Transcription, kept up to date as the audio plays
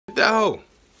that hoe.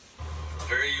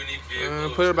 Very unique vehicle.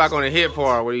 Put it back on the hit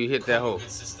part where you hit that hoe.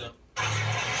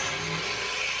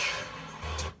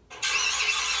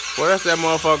 Boy, that's that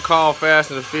motherfucker called Fast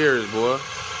and the Furious, boy.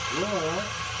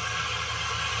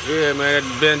 Yeah, man,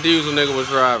 that Ben Diesel nigga was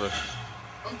driving.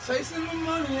 I'm chasing the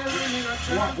money every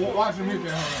nigga. Watch him hit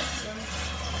that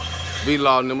hoe.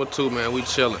 V-Law number 2, man. We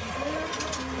chilling.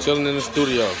 Chilling in the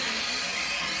studio.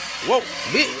 Whoa,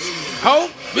 bitch. Ho,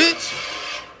 bitch.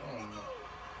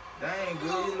 That ain't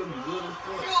good. You looking good as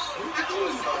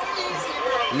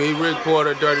fuck. Me, Rick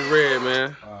Porter, Dirty Red,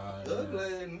 man.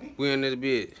 We in this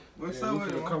bitch. What's up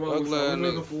with him?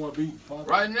 Looking for a beat.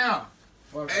 Right now.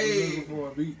 Hey. Looking for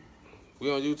a beat.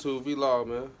 We on YouTube, V-Law,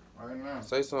 man. Right now.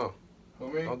 Say something.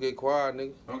 For me? Don't get quiet,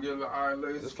 nigga. Don't get alright,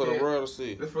 look. This for the world to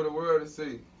see. This for the world to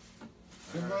see.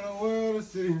 This for the world to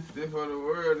see. This for the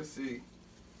world to see.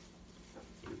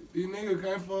 These niggas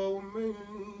can't fuck with me.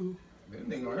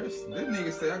 This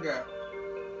nigga say I got.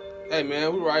 Hey,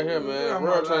 man, we right here, man.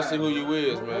 World trying to see who you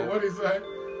is, man. What he say?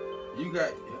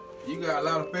 You got a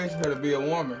lot of fashion to be a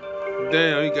woman.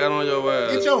 Damn, he got on your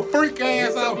ass. Get your freak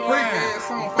ass out of on.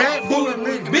 Fat booty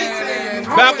nigga. Bitch ass.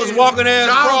 Backwards walking ass,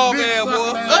 frog ass,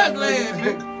 boy. Ugly ass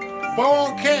nigga.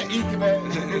 Bone cat eating ass.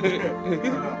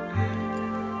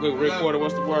 Look, Rick Porter,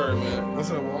 what's the word, man?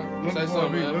 What's up, boy? Say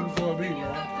something, man. Looking for a beat,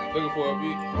 man. Looking for a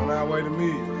beat. On our way to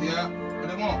me. Yeah. What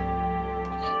they want?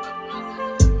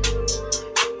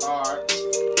 Alright.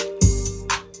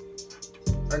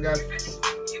 I got it.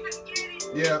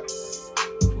 Yeah.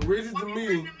 Richard to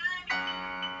me.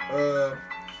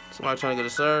 Somebody trying to get a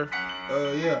serve?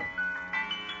 Yeah.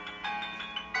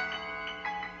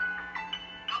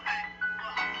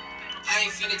 I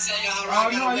ain't finna tell you how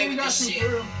I got away with this shit.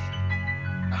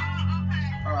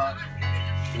 Alright.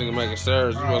 Nigga making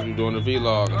serves, you must be doing the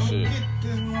vlog and shit.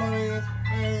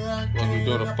 You must be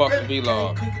doing a fucking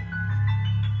vlog.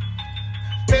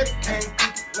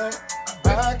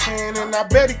 I can and I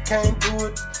bet he can't do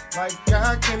it like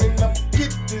I can, and I'ma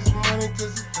get this money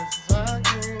just as fast as I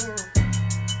can.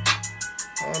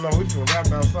 I don't know which one rap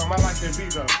about something. I like that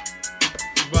beat though.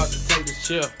 He's about to take his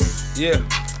chill. Yeah.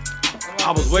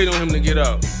 I was waiting on him to get up.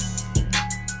 I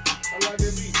like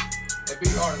that beat. That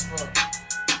beat hard as fuck.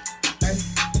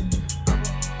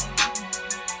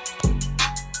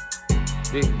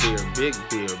 Big beer, big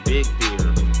beer, big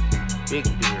beer. Big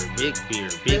beer, big beer,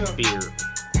 big beer.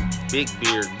 Big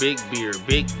beer, big beer,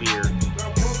 big beer.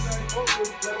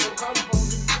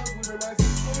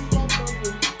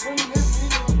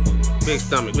 Big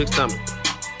stomach, big stomach.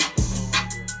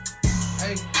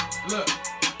 Hey, look.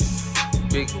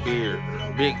 Big beard,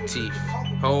 big teeth,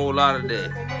 whole lot of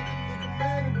that.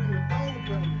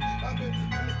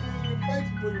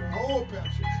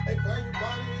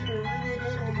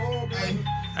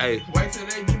 Hey. Wait till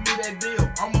they give me that deal.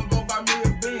 I'm gonna go buy me a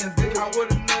Benz. They come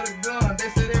with another gun. They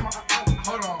say they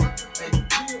hold on. Hey.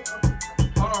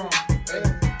 Hold on.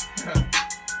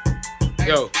 Hey.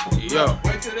 Yo.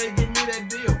 Wait till they give me that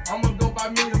deal. I'm gonna go buy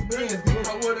me a Benz. They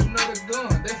come with another gun.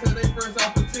 They said they first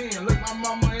off for 10. Look my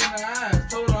mama in the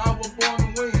eyes. Told her I was born to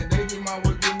win. They give my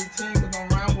would give me 10 cause I'm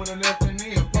round with a left and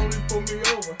in. Police pull me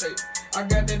over. Hey, I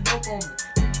got that dope on me.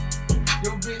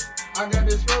 Yo bitch, I got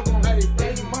this stroke on me.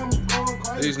 Hey, mama.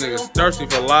 These niggas thirsty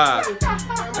for live.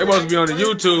 They supposed to be on the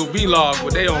YouTube vlog,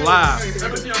 but they on live. Let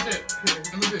me see your shit.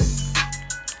 Let me see.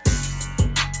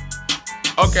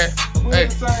 Okay. Hey.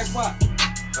 Same spot.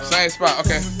 Same spot.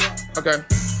 Okay. Okay.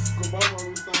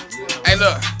 Hey,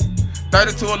 look.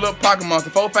 32 a little pocket monster.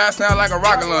 4-5 sound like a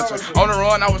rocket launcher. On the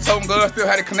run, I was toting guns, still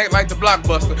had to connect like the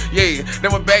Blockbuster. Yeah, they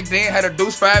were back then, had a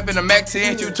Deuce 5 in a Mac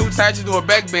 10. You 2 times, you do a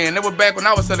back bend. They were back when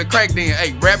I was selling crack then.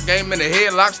 Hey, rap game in the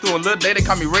headlocks, through a little day, they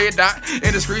call me Red Dot.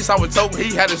 In the streets, I was told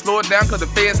he had to slow it down cause the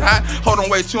feds hot. Hold on,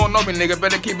 wait, you don't know me, nigga.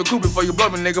 Better keep it cool before you blow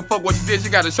me, nigga. Fuck what you did, you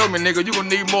gotta show me, nigga. You gon'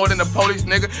 need more than the police,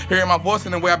 nigga. Hearing my voice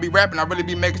and the way I be rapping, I really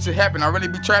be making shit happen. I really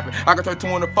be trapping. I can turn 2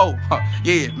 into 4.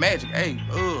 Yeah, magic. Hey,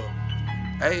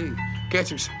 hey,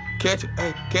 catch it. Catch it,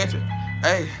 hey, catch it,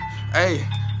 hey, hey,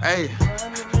 hey.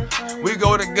 We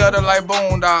go together like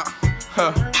Boondock,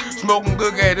 smoking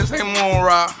good gas, this ain't moon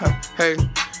rock. Hey,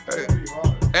 hey,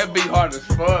 that beat hard as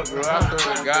fuck, bro. I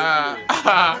swear to God.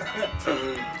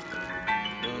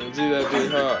 Gee, that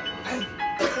beat hard.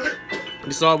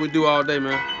 This all we do all day,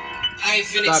 man. I ain't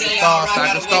finna tell you how I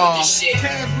got away with this shit.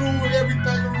 Cash rule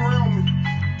everything around me.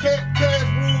 Cash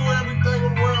rule everything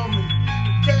around me.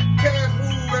 Cash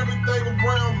rule everything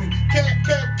around me.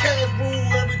 Cash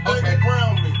rule everything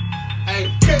around me.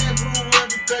 Hey, cash rule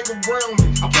everything around me.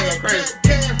 I'm feeling crazy.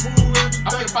 Cash rule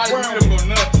everything around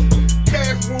me.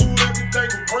 Cash rule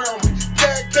everything around me.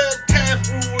 Cash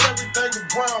rule everything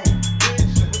around me.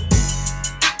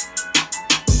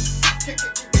 Cash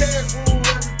rule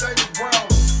everything around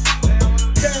me.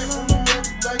 Cash rule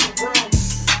everything around me.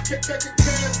 Cash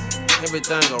rule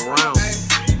Everything around me. Hey,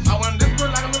 I want this look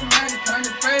like a little man kind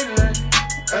of favorite.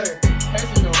 Hey, that's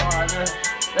so hard, man.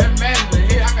 That man in the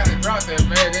head, I gotta drop that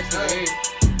man. That's the head.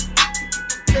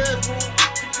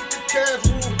 cash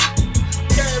rule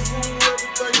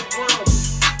everything around me.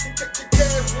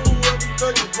 Cash rule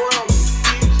everything around me.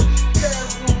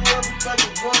 Cash rule everything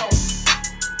around me.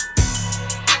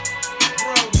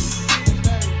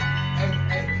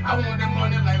 Hey, I want that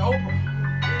money like Oprah.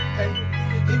 Hey,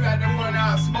 he got that money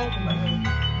out smoking, man.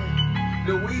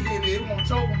 The weed hit it won't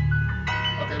choke him.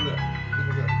 Okay, look. Look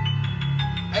what's up.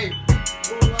 Hey,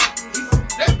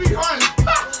 that beat hard.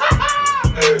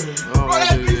 Bro,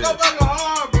 that beat so fucking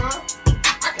hard, bro.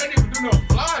 I can't even do no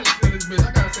flying to this bitch.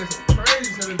 I gotta say some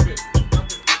crazy to this bitch.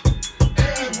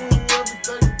 Cash rule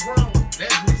everything around me.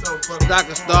 That beat so fucking Stock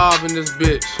and starve in this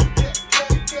bitch.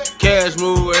 Cash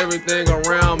move everything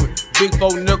around me. Big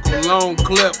 4 nickel, long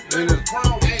clip in this.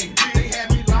 Hey, they had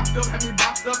me locked up, had me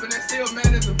boxed up, and that still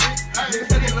man is a bitch. They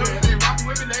said they love me, they rockin'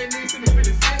 with me, they ain't need to be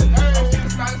the shit. I'm still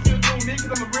smiling, still doing niggas,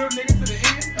 I'm a real nigga to the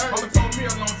end. Mama told me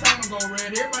a long time ago, Red,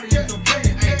 everybody used to play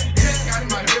it. Hey, that got in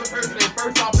my head first, they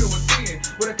first off it was 10.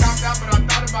 Would've copped out, but I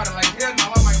thought about it like, hell no,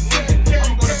 I might win.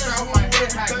 I'ma go to try with my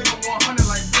head high, give them 100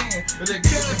 like 10. But they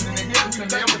get this and they get this and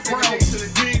they ever say they to the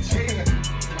big shit.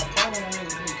 My phone on the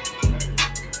big.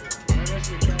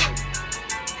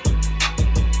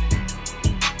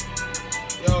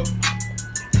 Yo.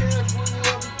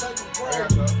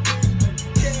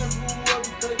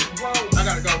 I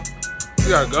gotta go. You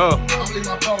gotta go. I'm gonna leave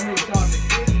my phone here with y'all niggas.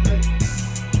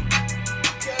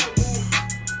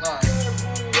 Alright.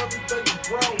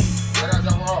 I gotta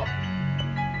drop her off.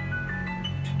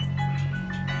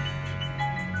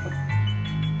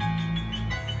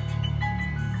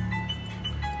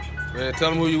 Man, tell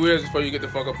them who you is before you get the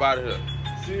fuck up out of here.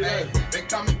 Hey, they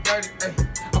call me 30. Hey,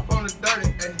 I'm from the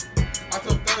 30. Hey, I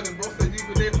took 30. Bro said you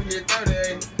could live for here 30.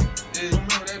 Hey, yeah, you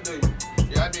remember that, do you?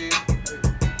 Yeah, I did. Hey.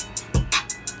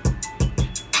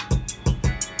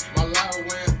 My live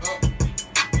went up.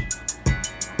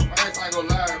 I guess I go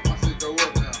live. My shit go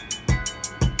up now.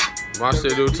 My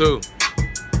shit do too.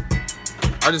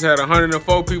 I just had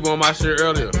 104 people on my shit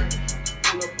earlier.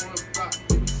 Pull up on the block.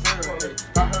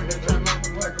 I heard that track like a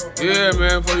black. Yeah,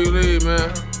 man, before you leave, man.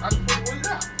 I just put it where you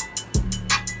at?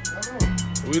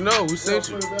 We know, we sent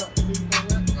you. No, I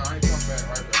ain't come back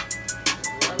right there.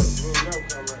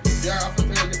 Yeah, I'm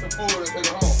gonna take it, get some food and take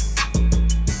it home.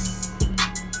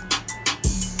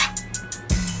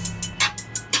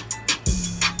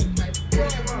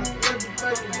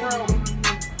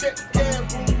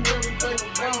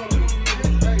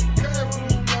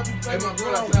 Hey, my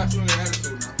girl, I said I shouldn't have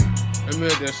attitude now. Let me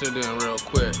hit that shit in real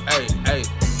quick. Hey,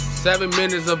 7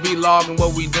 minutes of vlogging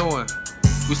what we doing.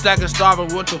 We stacking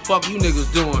starving, what the fuck you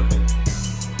niggas doing?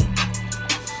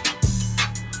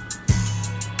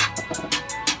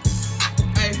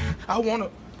 Hey, I wanna.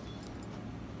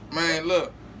 Man,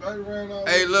 look.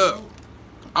 Hey, look.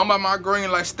 I'm at my green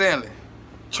like Stanley.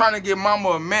 Trying to get mama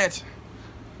a mansion.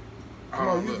 Come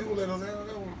on, you let us have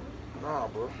that one. Nah,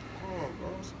 bro.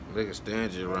 Niggas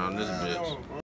stingy around this bitch.